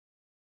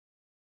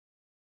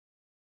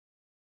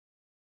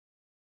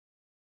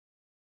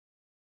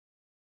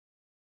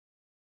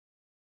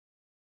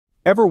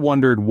Ever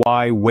wondered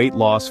why weight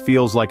loss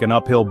feels like an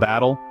uphill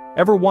battle?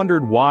 Ever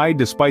wondered why,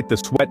 despite the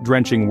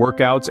sweat-drenching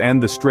workouts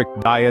and the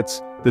strict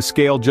diets, the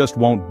scale just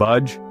won't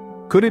budge?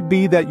 Could it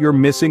be that you're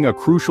missing a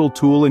crucial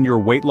tool in your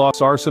weight loss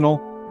arsenal?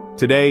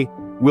 Today,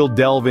 we'll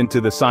delve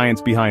into the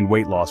science behind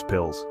weight loss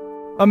pills.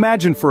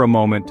 Imagine for a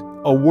moment,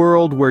 a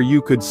world where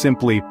you could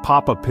simply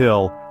pop a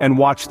pill and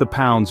watch the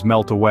pounds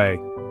melt away.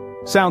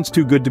 Sounds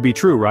too good to be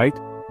true, right?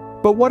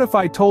 But what if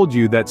I told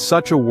you that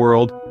such a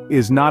world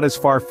is not as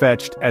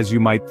far-fetched as you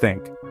might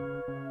think?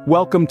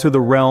 Welcome to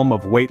the realm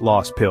of weight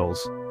loss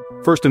pills.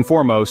 First and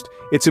foremost,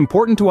 it's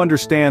important to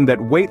understand that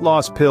weight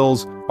loss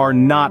pills are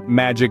not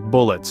magic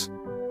bullets.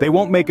 They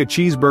won't make a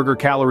cheeseburger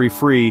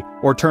calorie-free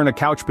or turn a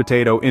couch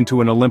potato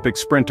into an Olympic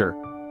sprinter.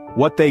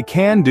 What they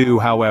can do,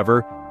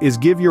 however, is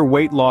give your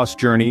weight loss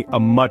journey a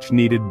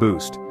much-needed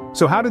boost.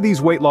 So how do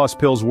these weight loss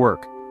pills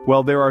work?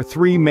 Well, there are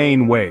three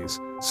main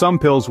ways. Some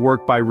pills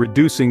work by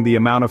reducing the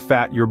amount of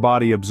fat your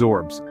body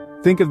absorbs.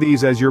 Think of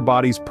these as your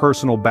body's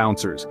personal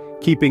bouncers,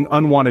 keeping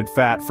unwanted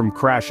fat from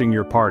crashing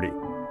your party.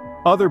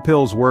 Other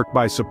pills work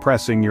by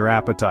suppressing your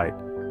appetite.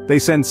 They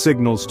send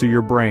signals to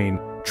your brain,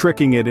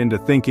 tricking it into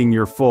thinking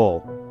you're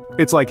full.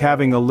 It's like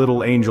having a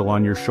little angel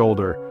on your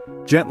shoulder,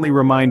 gently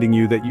reminding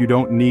you that you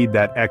don't need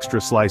that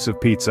extra slice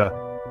of pizza.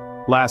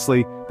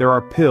 Lastly, there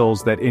are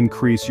pills that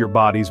increase your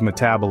body's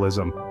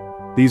metabolism.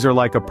 These are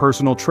like a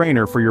personal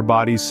trainer for your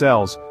body's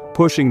cells,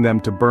 pushing them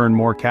to burn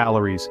more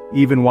calories,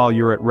 even while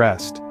you're at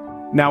rest.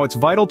 Now, it's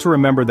vital to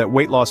remember that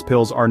weight loss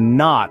pills are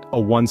not a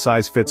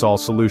one-size-fits-all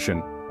solution.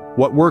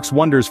 What works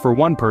wonders for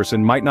one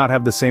person might not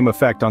have the same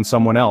effect on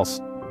someone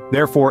else.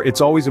 Therefore,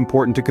 it's always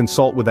important to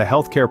consult with a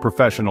healthcare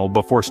professional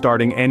before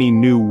starting any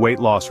new weight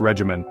loss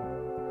regimen.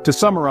 To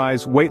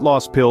summarize, weight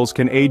loss pills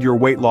can aid your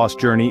weight loss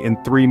journey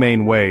in three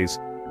main ways: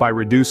 by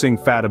reducing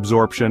fat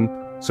absorption,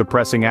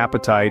 suppressing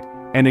appetite,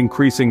 and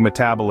increasing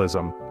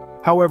metabolism.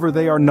 However,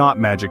 they are not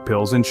magic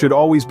pills and should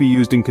always be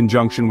used in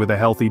conjunction with a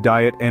healthy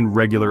diet and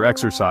regular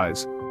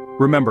exercise.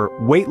 Remember,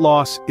 weight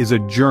loss is a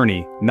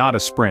journey, not a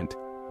sprint.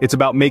 It's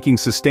about making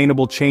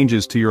sustainable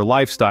changes to your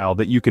lifestyle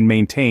that you can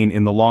maintain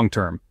in the long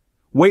term.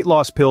 Weight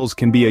loss pills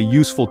can be a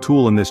useful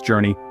tool in this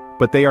journey,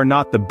 but they are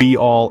not the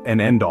be-all and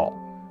end-all.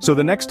 So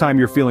the next time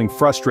you're feeling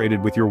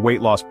frustrated with your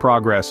weight loss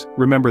progress,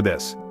 remember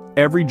this: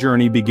 every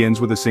journey begins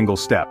with a single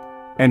step.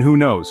 And who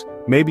knows,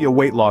 maybe a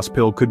weight loss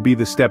pill could be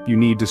the step you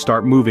need to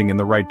start moving in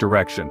the right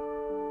direction.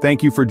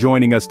 Thank you for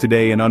joining us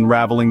today in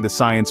unraveling the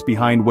science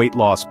behind weight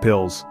loss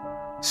pills.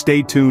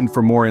 Stay tuned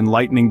for more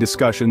enlightening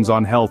discussions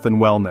on health and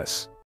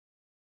wellness.